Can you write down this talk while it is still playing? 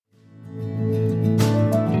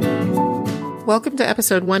Welcome to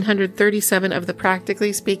episode 137 of the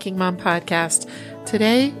Practically Speaking Mom podcast.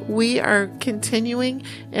 Today, we are continuing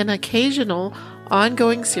an occasional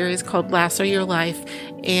ongoing series called Lasso Your Life,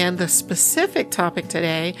 and the specific topic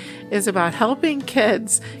today is about helping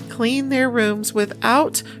kids clean their rooms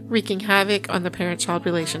without wreaking havoc on the parent-child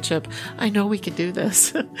relationship. I know we can do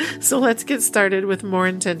this. So let's get started with More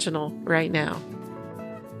Intentional right now.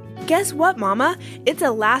 Guess what, Mama? It's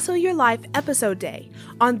a Lasso Your Life episode day.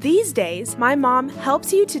 On these days, my mom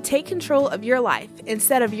helps you to take control of your life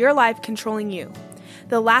instead of your life controlling you.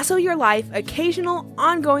 The Lasso Your Life occasional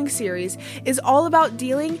ongoing series is all about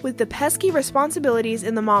dealing with the pesky responsibilities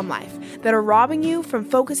in the mom life that are robbing you from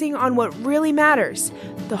focusing on what really matters,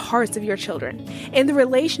 the hearts of your children, and the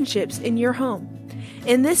relationships in your home.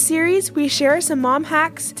 In this series, we share some mom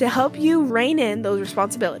hacks to help you rein in those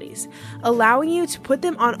responsibilities, allowing you to put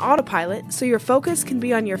them on autopilot so your focus can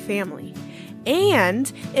be on your family.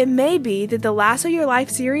 And it may be that the Lasso Your Life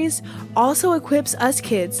series also equips us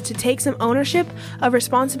kids to take some ownership of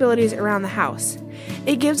responsibilities around the house.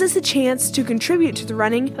 It gives us a chance to contribute to the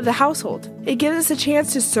running of the household. It gives us a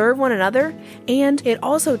chance to serve one another, and it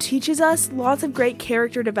also teaches us lots of great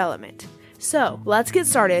character development. So, let's get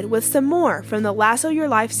started with some more from the Lasso Your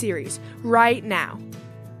Life series right now.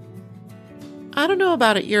 I don't know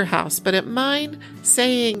about at your house, but at mine,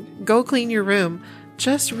 saying, go clean your room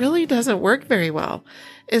just really doesn't work very well,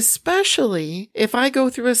 especially if I go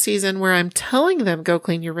through a season where I'm telling them go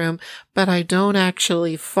clean your room, but I don't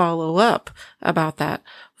actually follow up about that.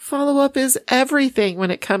 Follow up is everything when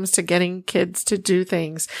it comes to getting kids to do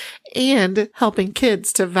things and helping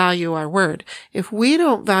kids to value our word. If we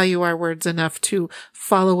don't value our words enough to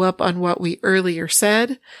follow up on what we earlier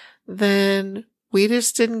said, then we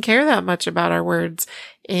just didn't care that much about our words,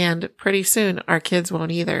 and pretty soon our kids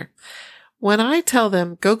won't either. When I tell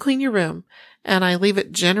them, go clean your room, and I leave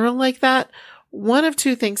it general like that, one of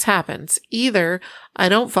two things happens. Either I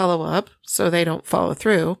don't follow up, so they don't follow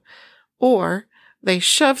through, or they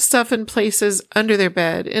shove stuff in places under their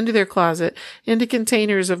bed, into their closet, into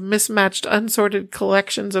containers of mismatched, unsorted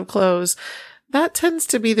collections of clothes. That tends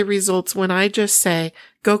to be the results when I just say,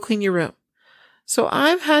 go clean your room. So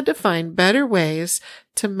I've had to find better ways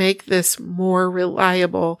to make this more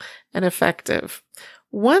reliable and effective.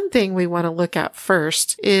 One thing we want to look at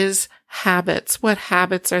first is habits. What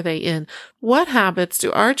habits are they in? What habits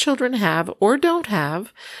do our children have or don't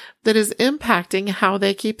have that is impacting how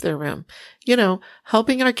they keep their room?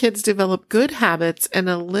 Helping our kids develop good habits and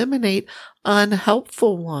eliminate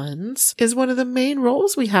unhelpful ones is one of the main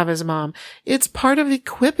roles we have as mom. It's part of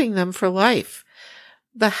equipping them for life.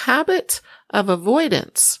 The habit of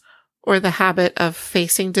avoidance or the habit of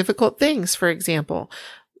facing difficult things, for example,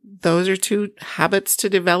 those are two habits to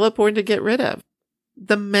develop or to get rid of.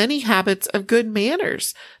 The many habits of good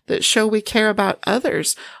manners that show we care about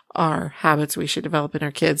others are habits we should develop in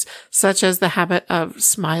our kids, such as the habit of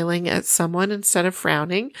smiling at someone instead of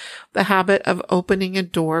frowning, the habit of opening a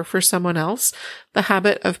door for someone else, the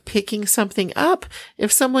habit of picking something up.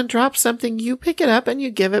 If someone drops something, you pick it up and you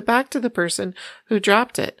give it back to the person who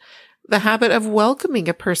dropped it. The habit of welcoming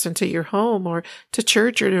a person to your home or to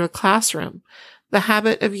church or to a classroom. The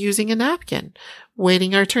habit of using a napkin,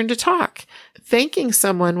 waiting our turn to talk, thanking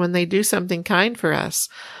someone when they do something kind for us.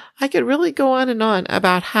 I could really go on and on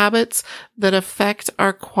about habits that affect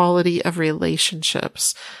our quality of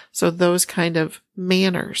relationships. So those kind of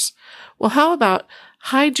manners. Well, how about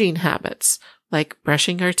hygiene habits like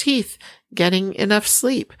brushing our teeth, getting enough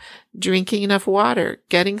sleep, drinking enough water,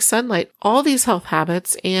 getting sunlight? All these health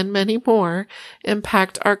habits and many more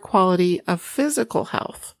impact our quality of physical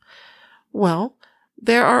health. Well,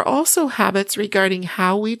 there are also habits regarding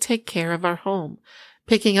how we take care of our home,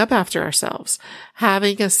 picking up after ourselves,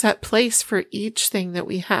 having a set place for each thing that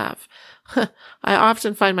we have. I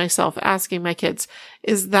often find myself asking my kids,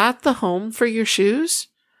 is that the home for your shoes?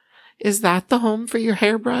 Is that the home for your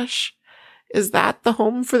hairbrush? Is that the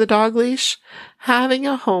home for the dog leash? Having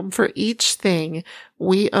a home for each thing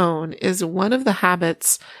we own is one of the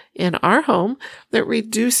habits in our home that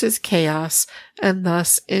reduces chaos and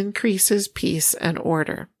thus increases peace and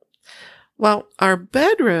order. Well, our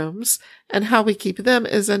bedrooms and how we keep them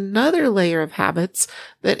is another layer of habits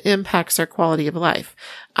that impacts our quality of life.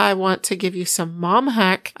 I want to give you some mom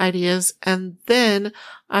hack ideas, and then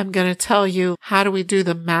I'm going to tell you how do we do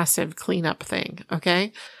the massive cleanup thing,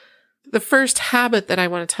 okay? The first habit that I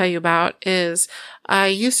want to tell you about is I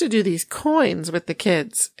used to do these coins with the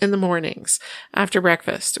kids in the mornings after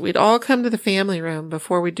breakfast. We'd all come to the family room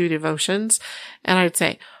before we do devotions, and I'd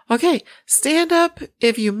say, okay, stand up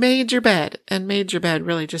if you made your bed. And made your bed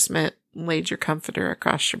really just meant laid your comforter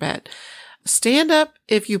across your bed. Stand up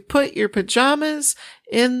if you put your pajamas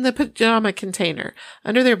in the pajama container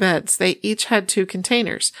under their beds. They each had 2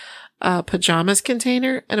 containers, a pajamas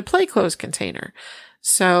container and a play clothes container.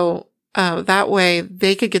 So that way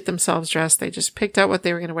they could get themselves dressed. They just picked out what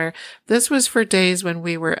they were going to wear. This was for days when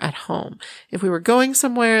we were at home. If we were going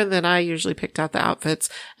somewhere, then I usually picked out the outfits,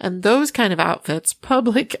 and those kind of outfits,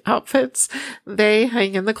 public outfits, they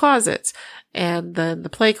hang in the closets. And then the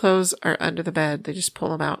play clothes are under the bed. They just pull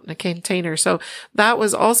them out in a container. So that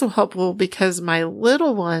was also helpful because my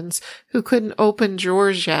little ones who couldn't open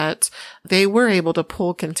drawers yet, they were able to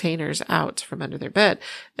pull containers out from under their bed.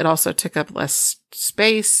 It also took up less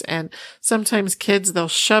space. And sometimes kids, they'll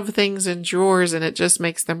shove things in drawers and it just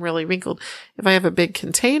makes them really wrinkled. If I have a big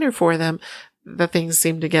container for them, the things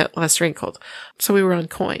seem to get less wrinkled. So we were on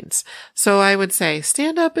coins. So I would say,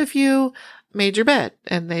 stand up if you made your bed,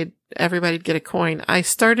 and everybody'd get a coin. I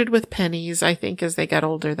started with pennies. I think as they got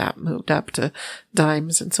older, that moved up to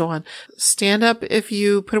dimes and so on. Stand up if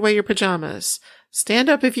you put away your pajamas. Stand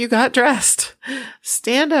up if you got dressed.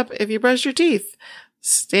 Stand up if you brushed your teeth.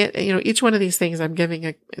 Each one of these things I'm giving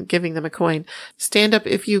them a coin. Stand up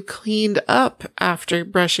if you cleaned up after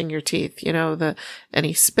brushing your teeth.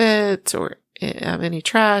 Any spit or any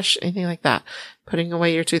trash, anything like that. Putting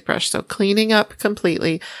away your toothbrush. So cleaning up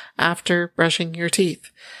completely after brushing your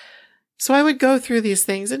teeth. So I would go through these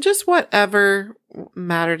things and just whatever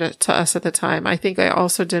mattered to us at the time. I think I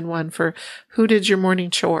also did one for who did your morning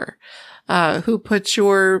chore, who put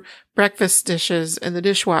your breakfast dishes in the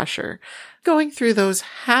dishwasher. Going through those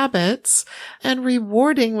habits and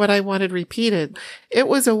rewarding what I wanted repeated. It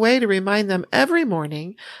was a way to remind them every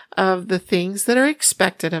morning of the things that are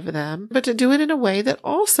expected of them, but to do it in a way that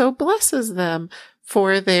also blesses them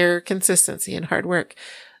for their consistency and hard work.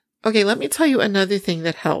 Okay, let me tell you another thing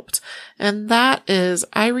that helped, and that is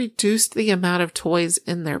I reduced the amount of toys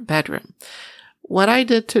in their bedroom. What I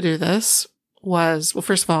did to do this was, well,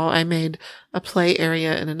 first of all, I made a play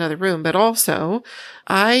area in another room, but also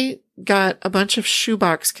I got a bunch of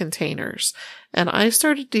shoebox containers and I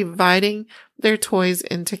started dividing their toys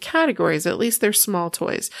into categories, at least their small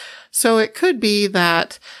toys. So it could be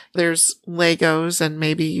that there's Legos and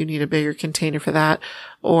maybe you need a bigger container for that,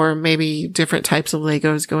 or maybe different types of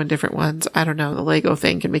Legos go in different ones. I don't know. The Lego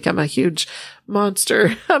thing can become a huge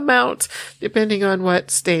monster amount depending on what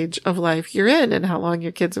stage of life you're in and how long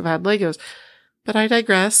your kids have had Legos. But I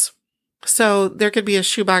digress. So there could be a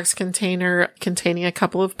shoebox container containing a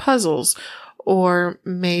couple of puzzles, or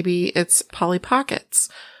maybe it's Polly Pockets.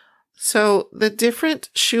 So the different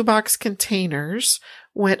shoebox containers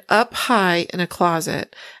went up high in a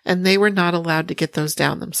closet, and they were not allowed to get those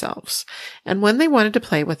down themselves. And when they wanted to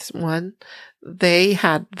play with one, they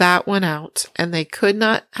had that one out, and they could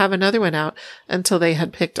not have another one out until they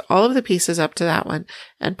had picked all of the pieces up to that one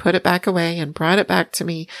and put it back away and brought it back to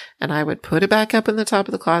me, and I would put it back up in the top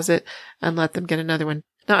of the closet and let them get another one.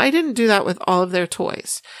 Now, I didn't do that with all of their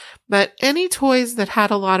toys, but any toys that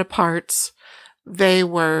had a lot of parts, they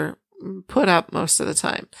were put up most of the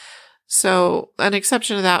time. So an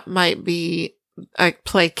exception to that might be a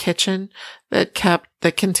play kitchen that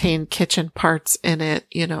contained kitchen parts in it,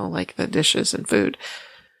 like the dishes and food.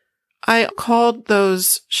 I called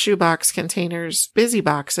those shoebox containers busy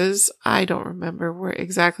boxes. I don't remember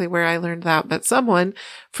exactly where I learned that, but someone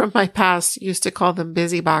from my past used to call them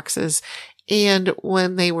busy boxes. And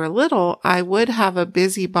when they were little, I would have a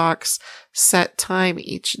busy box set time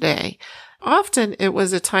each day. Often it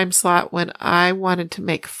was a time slot when I wanted to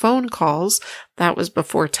make phone calls. That was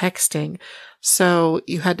before texting. So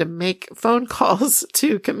you had to make phone calls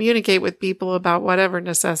to communicate with people about whatever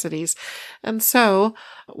necessities. And so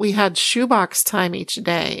we had shoebox time each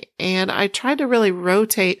day. And I tried to really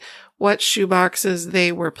rotate what shoeboxes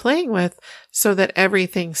they were playing with so that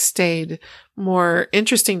everything stayed more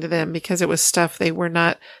interesting to them because it was stuff they were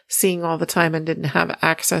not seeing all the time and didn't have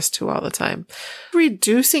access to all the time.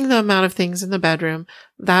 Reducing the amount of things in the bedroom,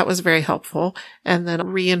 that was very helpful. And then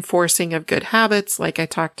reinforcing of good habits, like I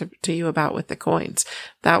talked to you about with the coins,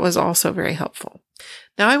 that was also very helpful.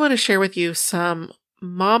 Now I want to share with you some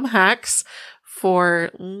mom hacks for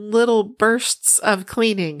little bursts of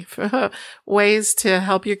cleaning, ways to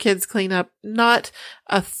help your kids clean up, not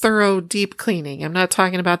a thorough deep cleaning. I'm not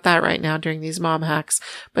talking about that right now during these mom hacks,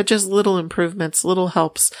 but just little improvements, little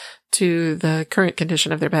helps to the current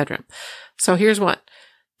condition of their bedroom. So here's one.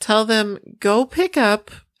 Tell them, go pick up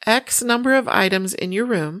X number of items in your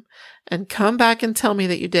room and come back and tell me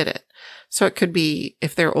that you did it. So it could be,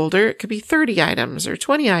 if they're older, it could be 30 items or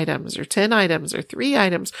 20 items or 10 items or 3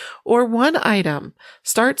 items or 1 item.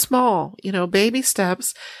 Start small, baby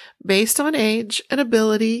steps based on age and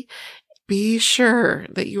ability. be sure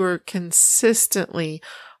that you are consistently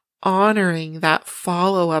honoring that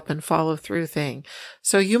follow up and follow through thing.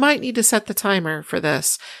 So you might need to set the timer for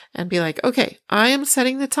this and be like, okay, I am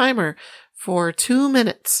setting the timer for 2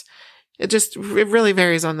 minutes. It really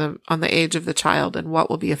varies on the age of the child and what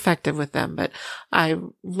will be effective with them. But I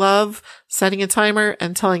love setting a timer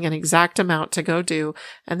and telling an exact amount to go do.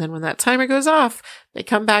 And then when that timer goes off, they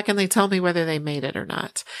come back and they tell me whether they made it or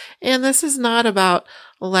not. And this is not about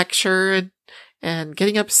lecture and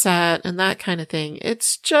getting upset and that kind of thing.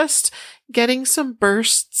 It's just getting some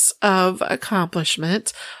bursts of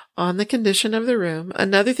accomplishment on the condition of the room.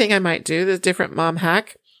 Another thing I might do, the different mom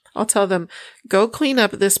hack, I'll tell them, go clean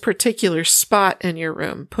up this particular spot in your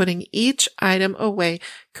room, putting each item away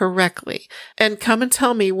correctly, and come and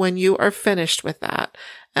tell me when you are finished with that.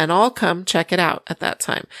 And I'll come check it out at that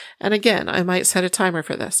time. And again, I might set a timer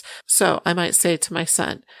for this. So I might say to my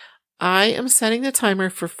son, I am setting the timer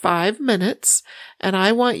for 5 minutes, and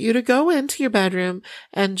I want you to go into your bedroom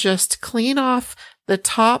and just clean off the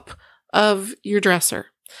top of your dresser.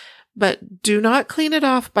 But do not clean it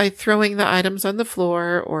off by throwing the items on the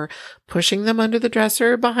floor or pushing them under the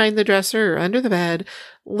dresser, behind the dresser, or under the bed.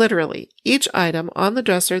 Literally, each item on the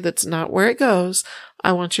dresser that's not where it goes,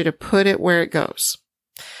 I want you to put it where it goes.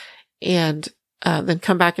 And then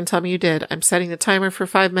come back and tell me you did. I'm setting the timer for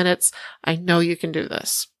 5 minutes. I know you can do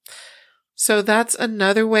this. So that's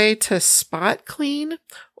another way to spot clean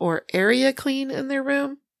or area clean in their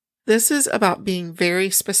room. This is about being very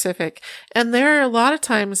specific. And there are a lot of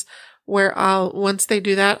times where once they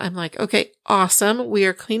do that, I'm like, okay, awesome. We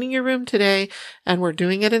are cleaning your room today and we're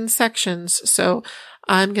doing it in sections. So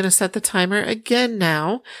I'm going to set the timer again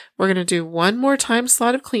now. We're going to do one more time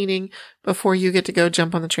slot of cleaning before you get to go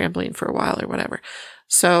jump on the trampoline for a while or whatever.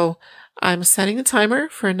 So I'm setting the timer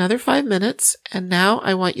for another 5 minutes, and now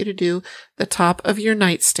I want you to do the top of your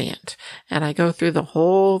nightstand. And I go through the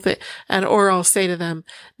whole thing, or I'll say to them,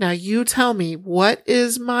 now you tell me, what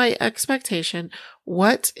is my expectation?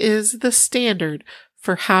 What is the standard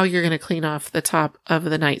for how you're going to clean off the top of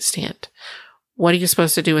the nightstand? What are you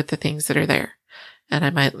supposed to do with the things that are there? And I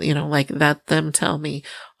might, let them tell me.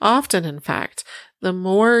 Often, in fact, the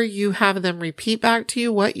more you have them repeat back to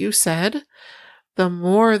you what you said, the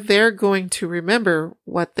more they're going to remember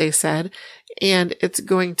what they said, and it's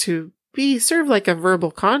going to be sort of like a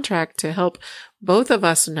verbal contract to help both of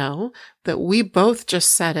us know that we both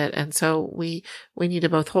just said it, and so we need to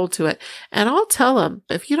both hold to it. And I'll tell them,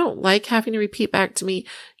 if you don't like having to repeat back to me,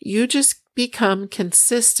 you just become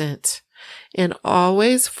consistent in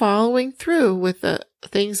always following through with the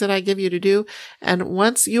things that I give you to do, and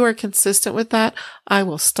once you are consistent with that, I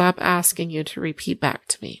will stop asking you to repeat back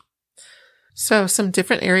to me. So some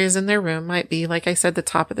different areas in their room might be, like I said, the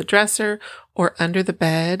top of the dresser or under the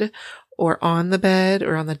bed or on the bed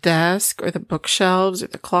or on the desk or the bookshelves or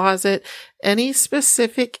the closet, any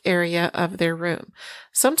specific area of their room.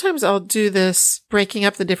 Sometimes I'll do this breaking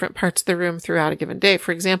up the different parts of the room throughout a given day.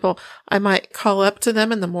 For example, I might call up to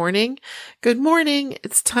them in the morning. Good morning.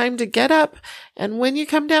 It's time to get up. And when you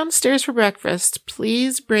come downstairs for breakfast,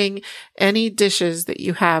 please bring any dishes that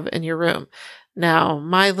you have in your room. Now,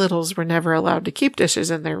 my littles were never allowed to keep dishes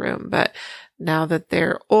in their room, but now that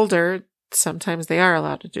they're older, sometimes they are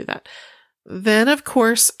allowed to do that. Then, of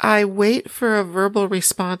course, I wait for a verbal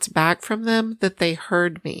response back from them that they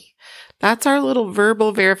heard me. That's our little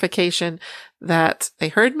verbal verification that they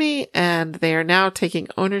heard me and they are now taking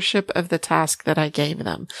ownership of the task that I gave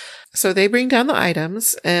them. So they bring down the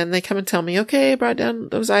items and they come and tell me, okay, I brought down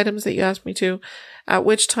those items that you asked me to, at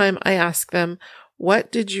which time I ask them,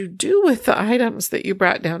 what did you do with the items that you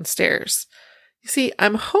brought downstairs? You see,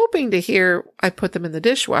 I'm hoping to hear I put them in the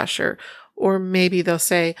dishwasher, or maybe they'll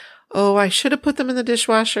say, oh, I should have put them in the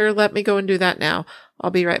dishwasher. Let me go and do that now.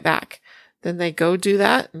 I'll be right back. Then they go do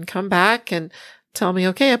that and come back and tell me,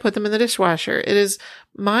 okay, I put them in the dishwasher. It is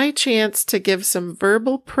my chance to give some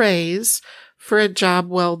verbal praise for a job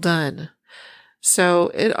well done.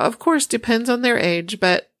 So it, of course, depends on their age,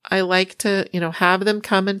 but I like to, have them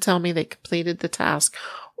come and tell me they completed the task,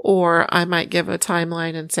 or I might give a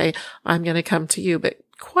timeline and say, I'm going to come to you. But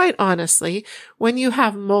quite honestly, when you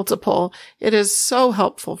have multiple, it is so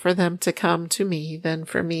helpful for them to come to me than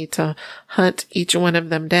for me to hunt each one of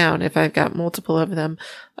them down if I've got multiple of them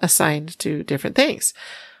assigned to different things.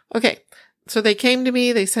 Okay. So they came to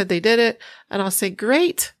me, they said they did it, and I'll say,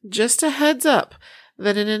 great, just a heads up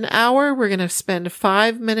that in an hour, we're going to spend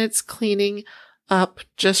 5 minutes cleaning up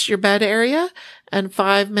just your bed area and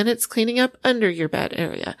 5 minutes cleaning up under your bed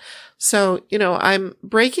area. So, I'm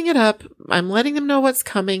breaking it up. I'm letting them know what's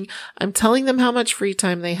coming. I'm telling them how much free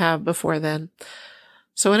time they have before then.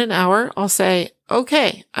 So in an hour, I'll say,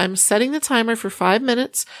 okay, I'm setting the timer for 5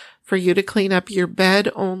 minutes for you to clean up your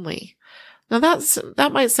bed only. Now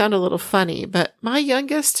that might sound a little funny, but my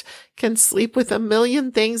youngest can sleep with a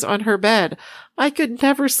million things on her bed. I could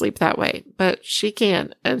never sleep that way, but she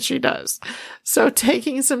can, and she does. So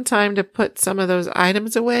taking some time to put some of those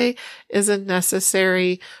items away is a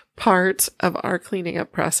necessary part of our cleaning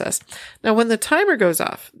up process. Now, when the timer goes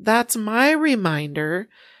off, that's my reminder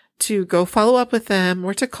to go follow up with them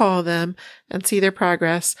or to call them and see their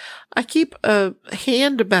progress. I keep a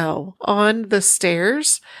handbell on the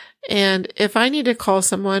stairs, and if I need to call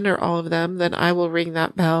someone or all of them, then I will ring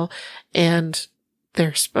that bell, and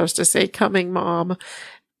they're supposed to say, "Coming, Mom,"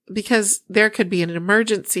 because there could be an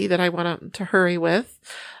emergency that I want them to hurry with.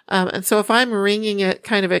 And so if I'm ringing it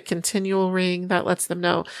kind of a continual ring, that lets them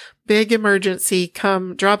know, big emergency,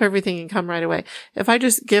 come, drop everything and come right away. If I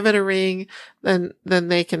just give it a ring, then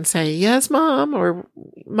they can say, "Yes, Mom," or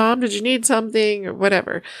 "Mom, did you need something?" or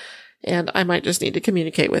whatever. And I might just need to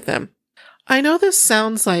communicate with them. I know this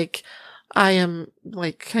sounds like I am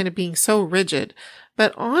like kind of being so rigid,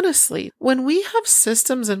 but honestly, when we have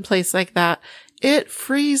systems in place like that, it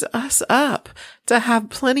frees us up to have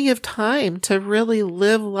plenty of time to really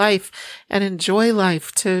live life and enjoy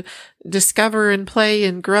life, to discover and play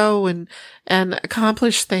and grow and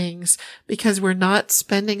accomplish things, because we're not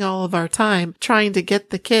spending all of our time trying to get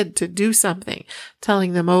the kid to do something,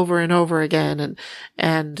 telling them over and over again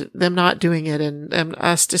and them not doing it and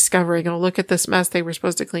us discovering, "Oh, look at this mess they were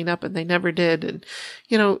supposed to clean up and they never did." And,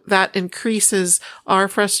 that increases our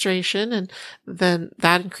frustration, and then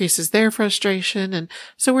that increases their frustration. And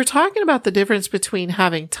so we're talking about the difference between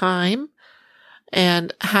having time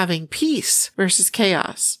and having peace versus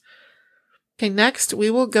chaos. Okay, next we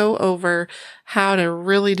will go over how to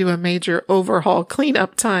really do a major overhaul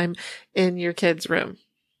cleanup time in your kid's room.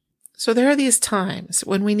 So there are these times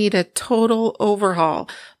when we need a total overhaul,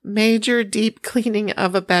 major deep cleaning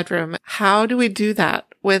of a bedroom. How do we do that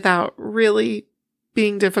without really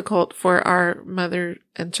being difficult for our mother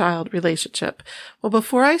and child relationship? Well,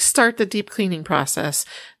 before I start the deep cleaning process,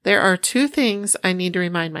 there are 2 things I need to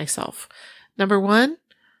remind myself. Number 1,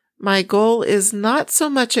 my goal is not so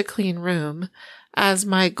much a clean room as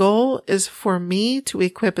my goal is for me to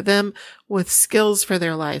equip them with skills for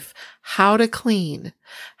their life, how to clean,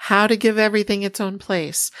 how to give everything its own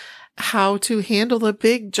place, how to handle a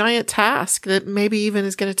big giant task that maybe even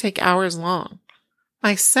is going to take hours long.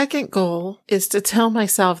 My second goal is to tell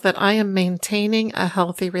myself that I am maintaining a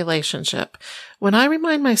healthy relationship. When I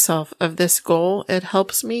remind myself of this goal, it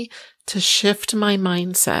helps me to shift my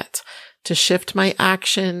mindset, to shift my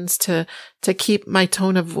actions, to keep my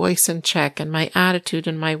tone of voice in check and my attitude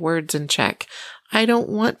and my words in check. I don't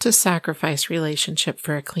want to sacrifice relationship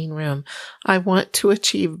for a clean room. I want to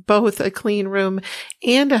achieve both a clean room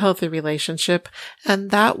and a healthy relationship, and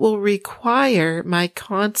that will require my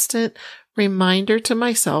constant reminder to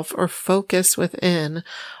myself or focus within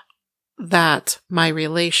that my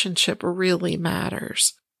relationship really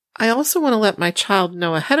matters. I also want to let my child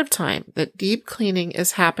know ahead of time that deep cleaning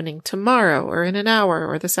is happening tomorrow or in an hour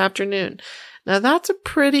or this afternoon. Now that's a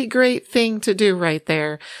pretty great thing to do right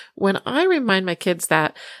there. When I remind my kids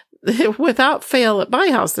that, without fail at my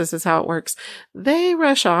house, this is how it works, they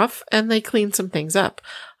rush off and they clean some things up.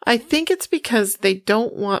 I think it's because they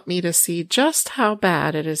don't want me to see just how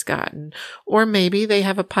bad it has gotten. Or maybe they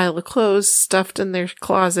have a pile of clothes stuffed in their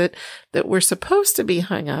closet that were supposed to be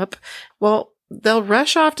hung up. Well, they'll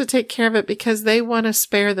rush off to take care of it because they want to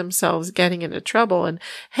spare themselves getting into trouble. And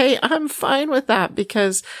hey, I'm fine with that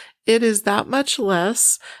because it is that much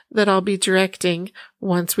less that I'll be directing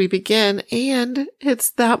once we begin, and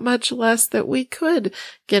it's that much less that we could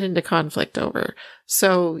get into conflict over.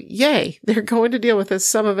 So yay, they're going to deal with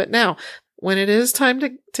some of it now. When it is time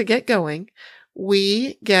to get going,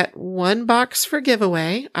 we get 1 box for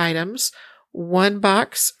giveaway items, 1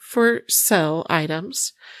 box for sell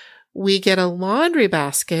items. We get a laundry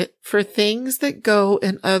basket for things that go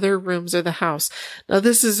in other rooms of the house. Now,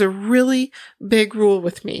 this is a really big rule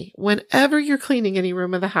with me. Whenever you're cleaning any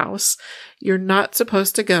room of the house, you're not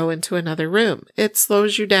supposed to go into another room. It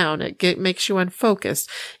slows you down. It makes you unfocused.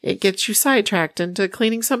 It gets you sidetracked into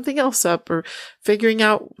cleaning something else up or figuring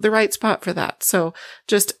out the right spot for that. So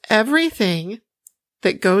just everything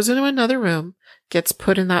that goes into another room gets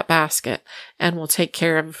put in that basket, and we'll take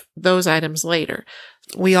care of those items later.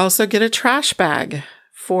 We also get a trash bag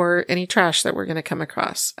for any trash that we're going to come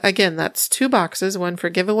across. Again, that's 2 boxes, 1 for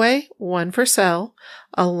giveaway, 1 for sell,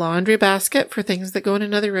 a laundry basket for things that go in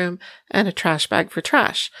another room, and a trash bag for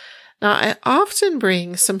trash. Now, I often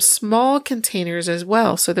bring some small containers as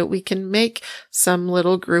well so that we can make some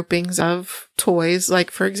little groupings of toys. Like,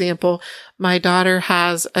 for example, my daughter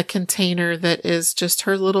has a container that is just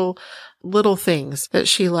her little things that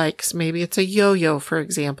she likes. Maybe it's a yo-yo, for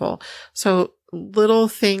example. So little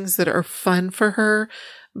things that are fun for her,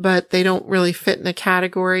 but they don't really fit in a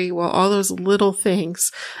category. Well, all those little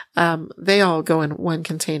things, they all go in one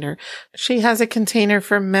container. She has a container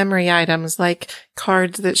for memory items like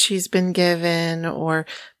cards that she's been given, or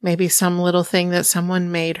maybe some little thing that someone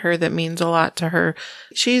made her that means a lot to her.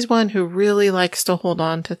 She's one who really likes to hold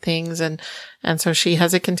on to things, and so she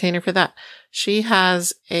has a container for that. She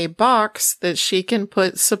has a box that she can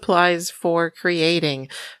put supplies for creating,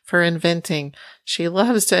 for inventing. She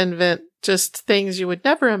loves to invent just things you would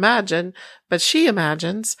never imagine, but she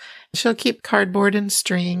imagines. She'll keep cardboard and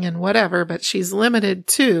string and whatever, but she's limited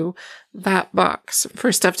to that box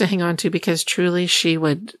for stuff to hang on to, because truly she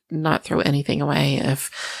would not throw anything away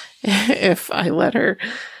if I let her.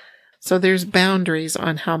 So there's boundaries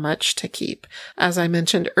on how much to keep. As I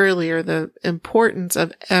mentioned earlier, the importance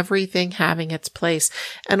of everything having its place,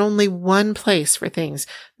 and only one place for things,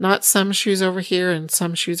 not some shoes over here and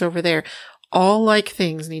some shoes over there. All like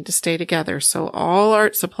things need to stay together. So all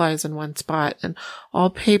art supplies in one spot and all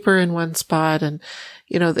paper in one spot. And,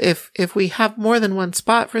 if we have more than one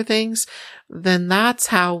spot for things, then that's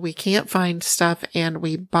how we can't find stuff and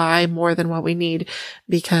we buy more than what we need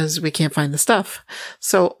because we can't find the stuff.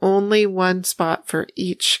 So only one spot for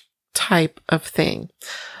each type of thing.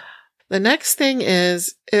 The next thing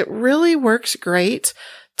is, it really works great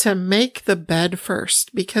to make the bed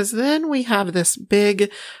first, because then we have this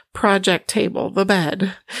big project table, the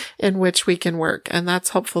bed, in which we can work. And that's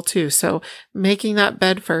helpful too. So making that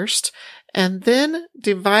bed first, and then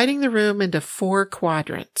dividing the room into 4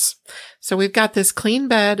 quadrants. So we've got this clean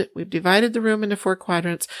bed. We've divided the room into 4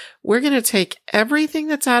 quadrants. We're going to take everything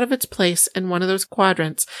that's out of its place in one of those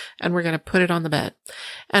quadrants, and we're going to put it on the bed.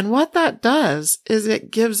 And what that does is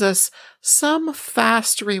it gives us some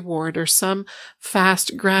fast reward or some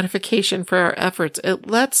fast gratification for our efforts. It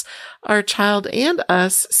lets our child and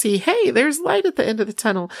us see, hey, there's light at the end of the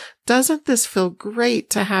tunnel. Doesn't this feel great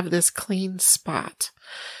to have this clean spot?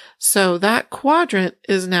 So that quadrant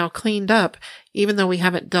is now cleaned up, even though we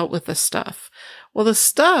haven't dealt with the stuff. Well, the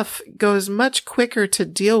stuff goes much quicker to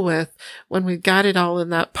deal with when we've got it all in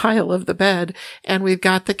that pile of the bed, and we've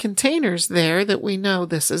got the containers there that we know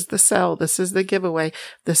this is the cell, this is the giveaway,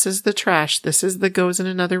 this is the trash, this is the goes in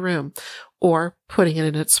another room, or putting it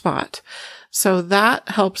in its spot. So that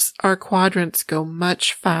helps our quadrants go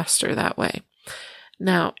much faster that way.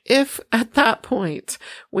 Now, if at that point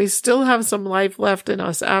we still have some life left in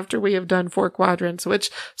us after we have done 4 quadrants, which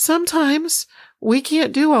sometimes we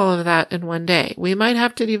can't do all of that in one day. We might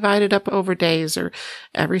have to divide it up over days, or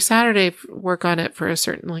every Saturday work on it for a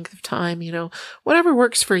certain length of time, whatever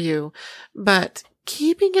works for you. But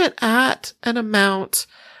keeping it at an amount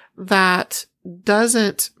that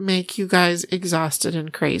doesn't make you guys exhausted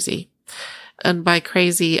and crazy. And by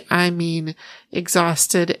crazy, I mean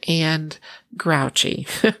exhausted and grouchy,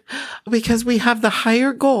 because we have the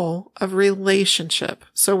higher goal of relationship.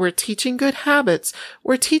 So we're teaching good habits.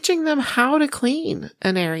 We're teaching them how to clean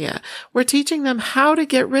an area. We're teaching them how to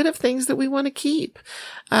get rid of things that we want to keep.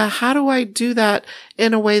 How do I do that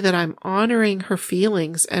in a way that I'm honoring her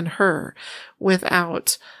feelings and her,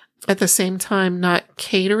 without at the same time not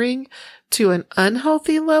catering to an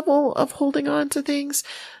unhealthy level of holding on to things?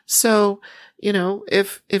 So,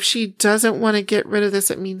 if she doesn't want to get rid of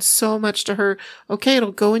this, it means so much to her. Okay,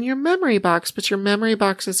 it'll go in your memory box, but your memory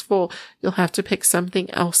box is full. You'll have to pick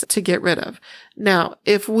something else to get rid of. Now,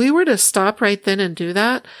 if we were to stop right then and do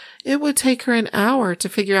that, it would take her an hour to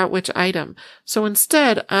figure out which item. So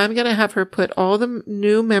instead, I'm going to have her put all the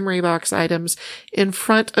new memory box items in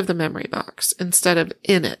front of the memory box instead of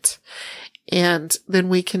in it. And then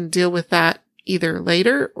we can deal with that either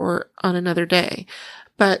later or on another day.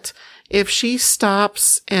 But if she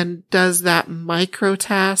stops and does that micro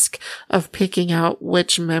task of picking out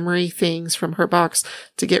which memory things from her box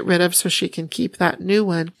to get rid of so she can keep that new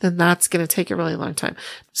one, then that's going to take a really long time.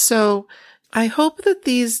 So I hope that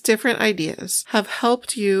these different ideas have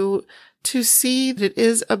helped you to see that it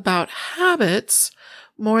is about habits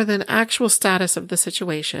more than actual status of the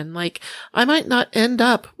situation. Like, I might not end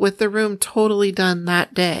up with the room totally done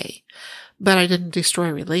that day, but I didn't destroy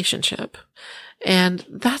a relationship. And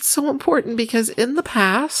that's so important, because in the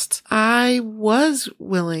past, I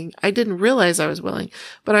didn't realize I was willing,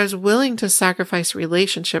 but I was willing to sacrifice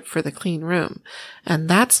relationship for the clean room. And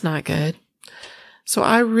that's not good. So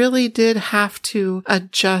I really did have to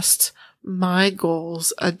adjust my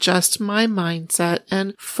goals, adjust my mindset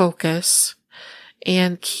and focus,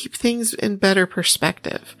 and keep things in better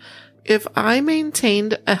perspective. If I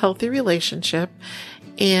maintained a healthy relationship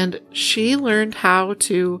and she learned how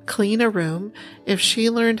to clean a room, if she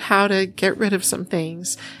learned how to get rid of some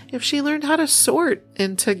things, if she learned how to sort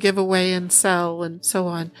and to give away and sell and so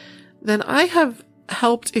on, then I have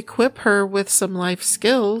helped equip her with some life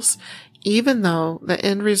skills, even though the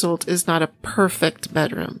end result is not a perfect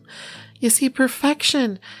bedroom. You see,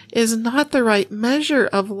 perfection is not the right measure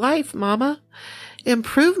of life, Mama.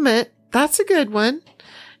 Improvement, that's a good one.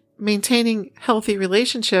 Maintaining healthy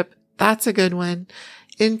relationship, that's a good one.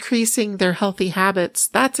 Increasing their healthy habits,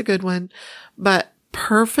 that's a good one. But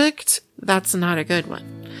perfect, that's not a good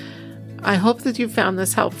one. I hope that you found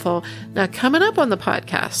this helpful. Now, coming up on the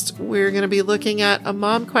podcast, we're going to be looking at a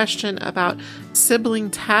mom question about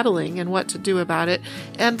sibling tattling and what to do about it,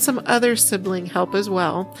 and some other sibling help as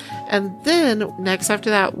well. And then next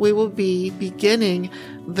after that, we will be beginning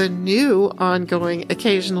the new ongoing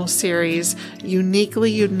occasional series,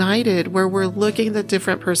 Uniquely United, where we're looking at the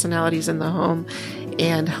different personalities in the home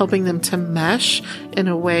and helping them to mesh in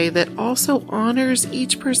a way that also honors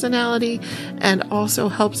each personality and also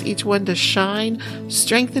helps each one to shine,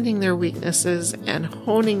 strengthening their weaknesses and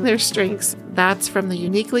honing their strengths. That's from the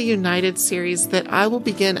Uniquely United series that I will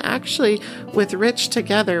begin actually with Rich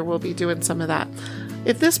together. We'll be doing some of that.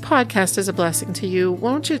 If this podcast is a blessing to you,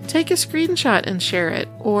 won't you take a screenshot and share it,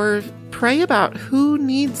 or pray about who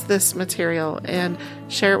needs this material and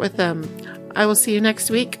share it with them. I will see you next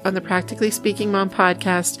week on the Practically Speaking Mom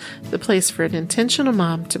podcast, the place for an intentional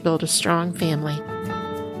mom to build a strong family.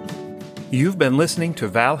 You've been listening to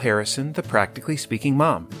Val Harrison, the Practically Speaking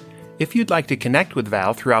Mom. If you'd like to connect with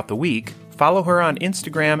Val throughout the week, follow her on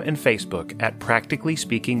Instagram and Facebook at Practically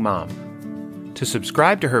Speaking Mom. To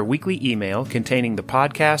subscribe to her weekly email containing the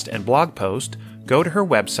podcast and blog post, go to her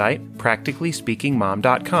website,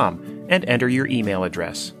 practicallyspeakingmom.com, and enter your email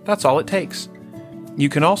address. That's all it takes. You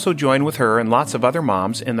can also join with her and lots of other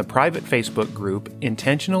moms in the private Facebook group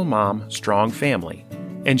Intentional Mom Strong Family.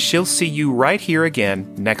 And she'll see you right here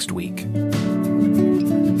again next week.